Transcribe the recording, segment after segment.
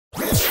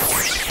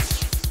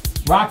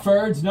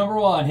Rockford's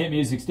 #1 hit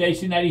music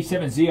station,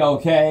 97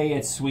 ZOK.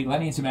 It's Sweet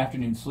Lenny and some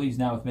afternoon sleaze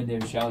now with Midday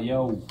Michelle.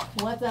 Yo.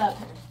 What's up?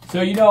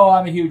 So you know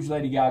I'm a huge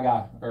Lady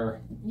Gaga.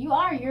 You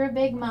are. You're a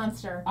big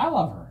monster. I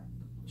love her.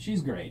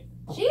 She's great.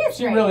 She is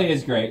She great. really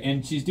is great.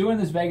 And she's doing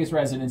this Vegas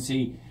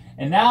residency.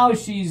 And now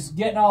she's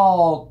getting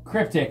all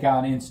cryptic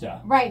on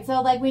Insta. Right.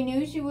 So like we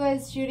knew she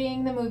was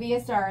shooting the movie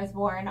A Star Is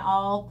Born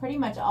pretty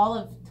much all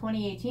of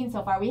 2018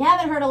 so far. We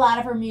haven't heard a lot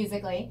of her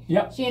musically.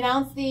 Yep. She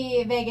announced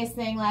the Vegas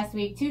thing last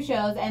week, 2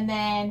 shows, and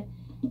then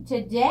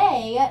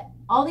today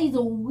all these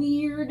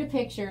weird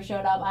pictures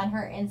showed up on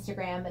her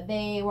Instagram.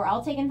 They were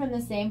all taken from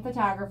the same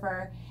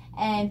photographer,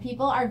 and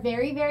people are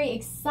very, very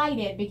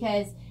excited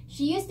because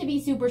she used to be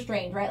super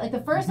strange, right? Like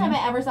the first time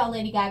I ever saw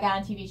Lady Gaga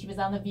on TV, she was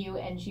on The View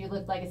and she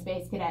looked like a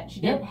space cadet.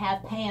 She didn't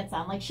have pants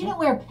on. Like she didn't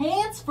wear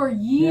pants for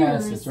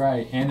years. Yes, that's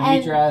right. And the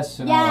meat dress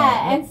and all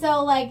that. Yeah, and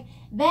so like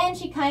then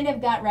she kind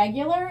of got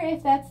regular,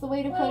 if that's the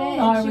way to put it.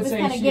 No, And she was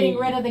kind of getting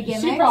rid of the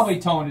gimmicks. She probably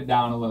toned it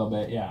down a little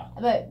bit, yeah.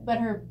 But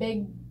her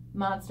big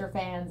monster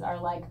fans are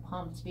like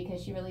pumped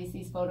because she released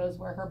these photos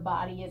where her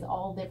body is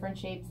all different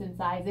shapes and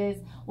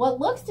sizes. What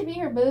looks to be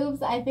her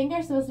boobs, I think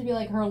are supposed to be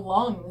like her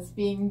lungs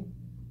being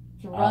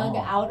drug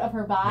out of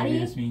her body. Maybe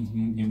this means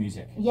new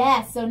music.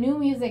 Yes, so new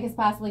music is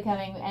possibly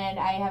coming,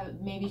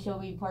 and maybe she'll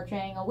be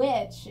portraying a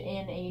witch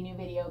in a new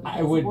video.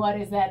 Because what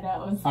is that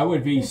nose? I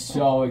would be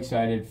so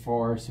excited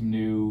for some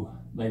new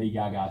Lady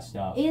Gaga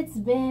stuff. It's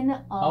been a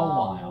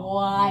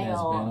while. It has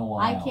been a while.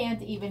 I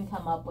can't even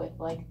come up with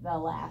like the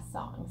last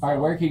song. So. All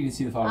right, where can you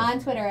see the photos? On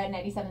Twitter at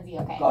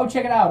 97ZOK. Go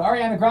check it out.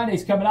 Ariana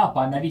Grande's coming up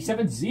on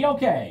 97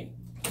 ZOK.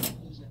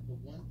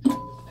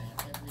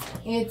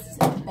 It's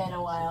been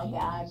a while,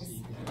 guys.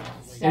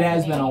 It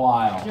has been a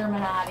while.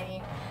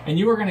 Germanati. And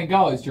you were going to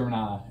go as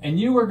Germanata. And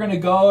you were going to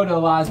go to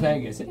Las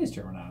Vegas. It is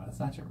Germanata. It's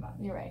not Germanata.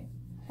 You're right.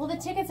 Well, the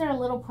tickets are a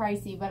little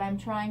pricey, but I'm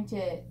trying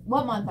to...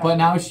 What month are But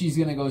now she's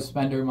going to go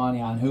spend her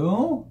money on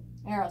who?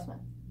 Aerosmith.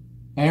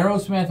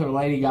 Aerosmith or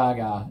Lady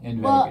Gaga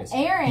in Vegas?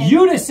 Aaron...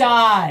 You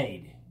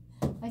decide!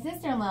 My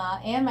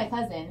sister-in-law and my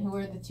cousin, who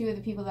were the 2 of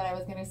the people that I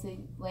was going to see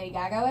Lady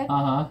Gaga with,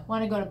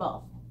 want to go to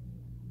both.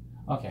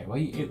 Okay, well,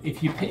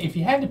 if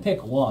you had to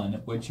pick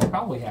one, which you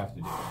probably have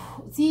to do.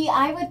 See,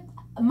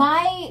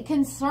 my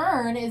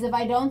concern is if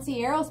I don't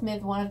see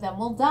Aerosmith, one of them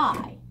will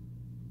die.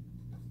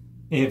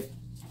 If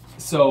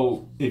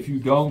you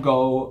don't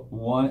go,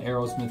 one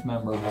Aerosmith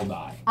member will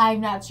die. I'm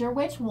not sure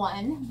which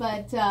one,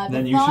 but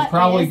then you should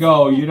probably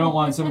go. You don't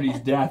want somebody's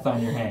death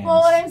on your hands. Well,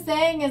 what I'm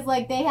saying is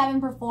like they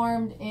haven't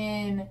performed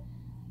in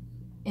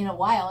a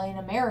while in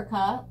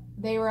America.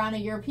 They were on a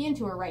European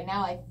tour right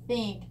now, I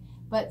think.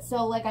 But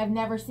so, like, I've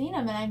never seen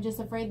them, and I'm just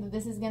afraid that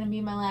this is going to be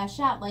my last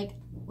shot. Like,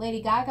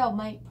 Lady Gaga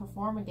might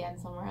perform again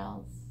somewhere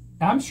else.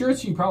 I'm sure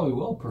she probably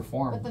will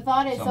perform. But the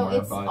thought is, so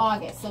it's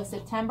August. So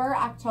September,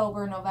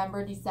 October,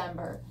 November,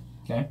 December.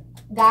 Okay.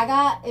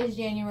 Gaga is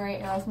January,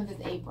 Aerosmith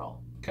is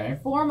April. Okay.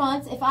 4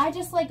 months. If I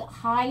just, like,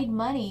 hide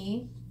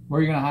money... Where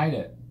are you going to hide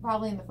it?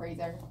 Probably in the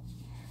freezer.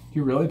 Do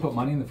you really put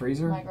money in the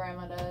freezer? My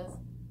grandma does.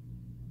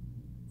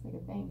 It's like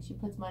a thing. She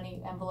puts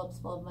envelopes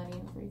full of money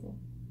in the freezer.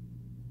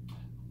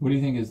 What do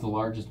you think is the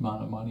largest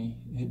amount of money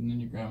hidden in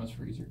your grandma's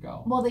freezer?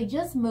 Go. Well, they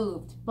just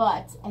moved,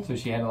 but so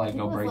she had to like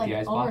go break the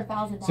ice block.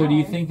 $1,000. So do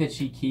you think that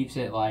she keeps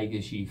it like?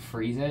 Does she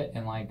freeze it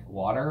in like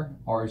water,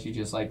 or does she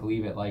just like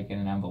leave it like in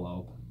an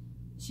envelope?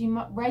 She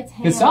writes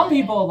ham. Because some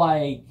people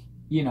like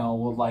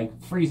will like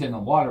freeze it in a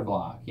water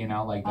block.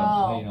 Like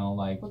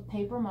the with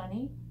paper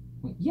money.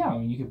 Yeah, I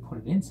mean you could put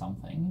it in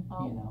something.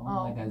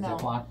 Like a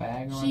Ziploc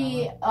bag or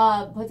she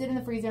puts it in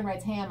the freezer and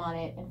writes ham on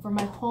it. And for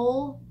my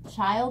whole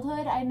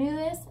childhood, I knew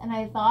this, and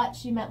I thought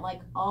she meant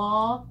like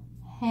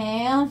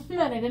ham,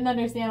 and I didn't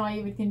understand why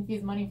you would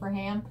confuse money for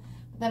ham.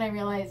 But then I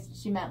realized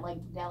she meant like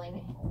deli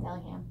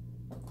ham.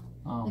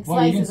 Oh, like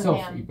well, you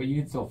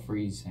can still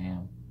freeze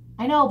ham.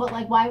 I know, but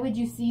like, why would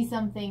you see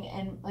something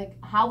and like,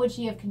 how would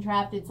she have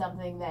contracted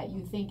something that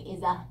you think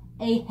is a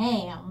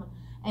ham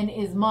and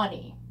is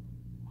money?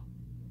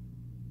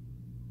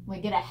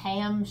 Like get a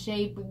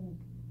ham-shaped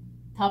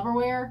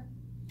Tupperware?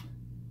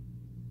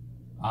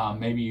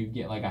 Maybe you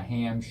get like a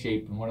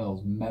ham-shaped one of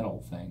those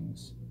metal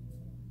things.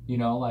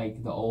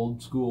 Like the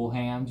old school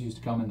hams used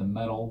to come in the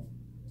metal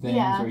things.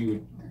 Yeah. Or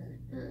you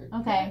would...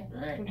 Okay.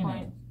 Good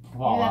point.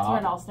 Maybe that's where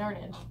it all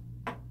started.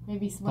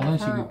 Maybe unless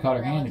she could cut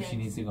her hand if she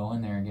needs to go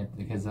in there and get,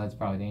 because that's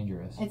probably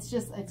dangerous. It's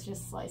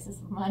just slices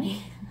of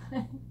money.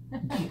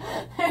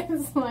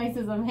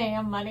 Slices of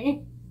ham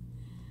money.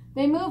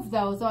 They moved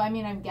though, so I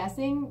mean, I'm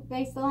guessing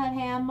they still had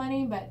ham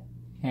money, but...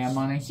 Ham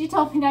money? She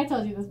told me, I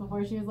told you this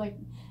before, she was like,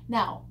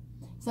 now,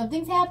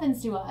 something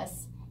happens to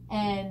us,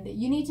 and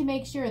you need to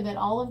make sure that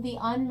all of the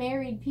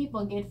unmarried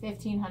people get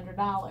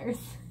 $1,500,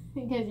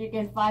 because you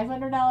get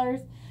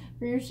 $500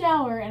 for your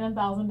shower and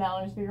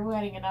 $1,000 for your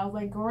wedding. And I was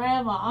like,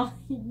 Grandma,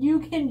 you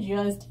can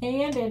just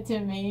hand it to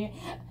me.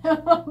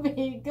 It'll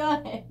be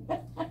good.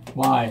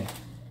 Why?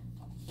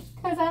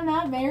 Because I'm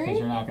not married. Because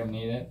you're not gonna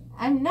need it.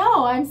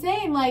 I'm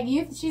saying like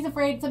she's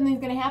afraid something's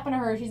gonna happen to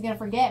her. She's gonna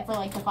forget for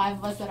like the 5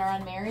 of us that are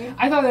unmarried.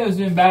 I thought it was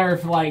been better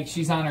if like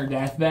she's on her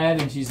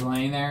deathbed and she's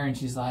laying there and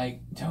she's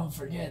like, "Don't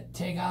forget,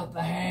 take out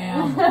the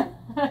ham."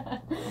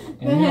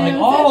 And you're like,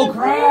 "Oh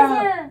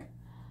crap!"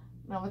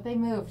 No, but they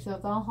moved, so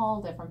it's a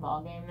whole different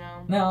ballgame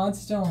now. No, it's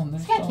still.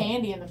 She's got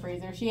candy in the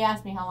freezer. She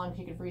asked me how long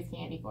she could freeze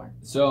candy for.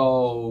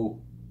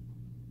 So,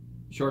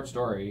 short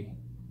story.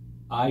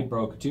 I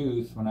broke a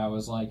tooth when I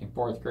was like in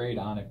 4th grade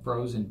on a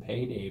frozen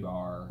payday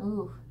bar.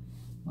 Ooh.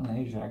 What an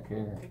age I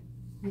care.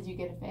 Did you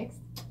get it fixed?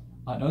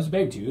 No, it was a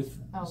baby tooth,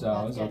 so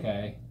it was good.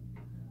 okay.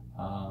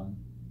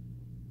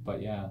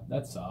 But yeah,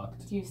 that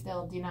sucked. Do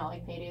you not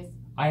like paydays?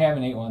 I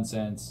haven't ate one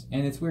since,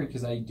 and it's weird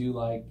because I do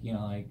like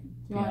like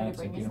peanuts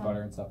and peanut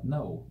butter and stuff.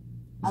 No,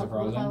 is it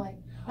frozen?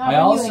 I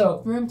also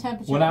like room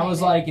temperature. When I was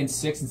like in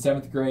 6th and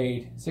 7th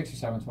grade, 6th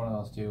or 7th, one of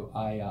those two,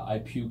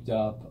 I puked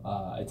up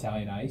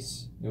Italian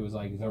ice. It was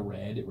like the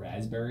red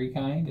raspberry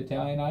kind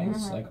Italian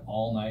ice. Like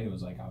all night, it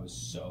was like I was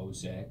so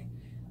sick.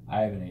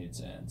 I haven't ate it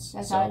since.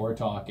 So we're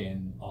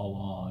talking a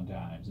long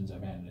time since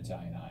I've had an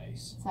Italian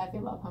ice. That's how I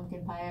feel about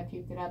pumpkin pie. I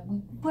puked it up.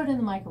 We put it in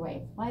the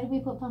microwave. Why did we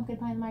put pumpkin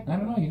pie in the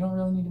microwave? I don't know. You don't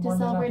really need to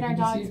celebrate our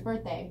dog's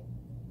birthday.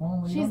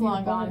 Well, she's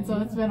long gone,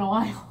 so it's been a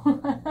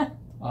while.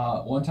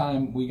 One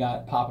time we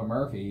got Papa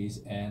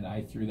Murphy's, and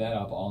I threw that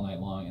up all night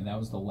long, and that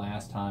was the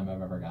last time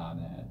I've ever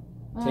gotten it.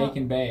 Well, take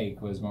and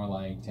bake was more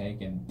like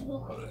take and...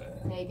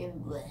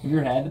 Have you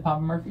ever had the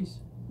Papa Murphy's?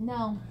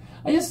 No.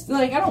 I just,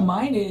 like, I don't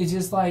mind it. It's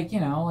just like, you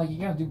know, like, you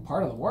gotta do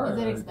part of the work.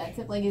 Is it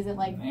expensive? Like, is it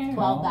like $12?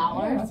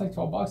 Yeah, it's like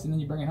 $12, and then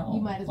you bring it home.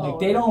 You might as well like,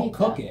 they don't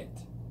cook it.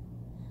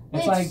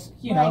 It's like,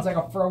 you know, it's like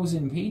a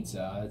frozen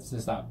pizza. It's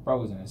just not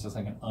frozen. It's just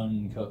like an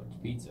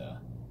uncooked pizza.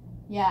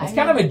 Yeah, it's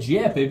kind of a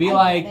jip. It'd be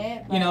like,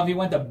 you know, if you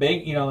went to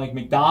like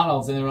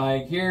McDonald's and they're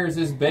like, here's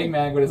this Big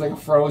Mac, but it's like a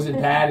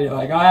frozen patty. You're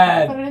like, go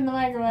ahead. Put it in the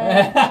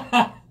microwave.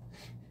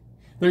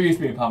 There used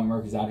to be a Papa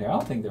Murphy's out here. I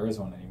don't think there is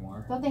one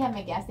anymore. Don't they have them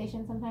at gas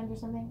stations sometimes or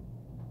something?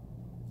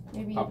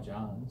 Maybe. Papa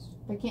John's.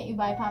 But can't you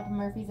buy Papa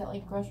Murphy's at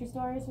like grocery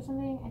stores or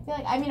something? I feel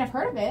like, I mean, I've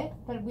heard of it,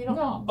 but we don't.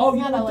 No. Oh,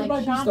 you know, there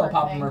might be still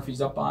Papa thing. Murphy's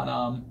up on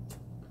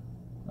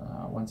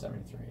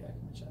 173.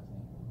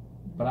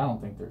 But I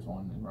don't think there's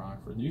one in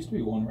Rockford. There used to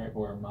be one right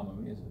where Mama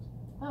Mia's is.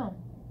 Oh,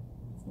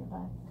 it's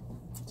nearby.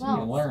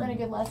 So well, it's been a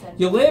good lesson.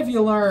 You live,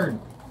 you learn.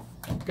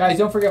 Guys,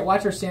 don't forget,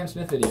 watch our Sam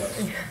Smith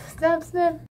videos. Sam Smith.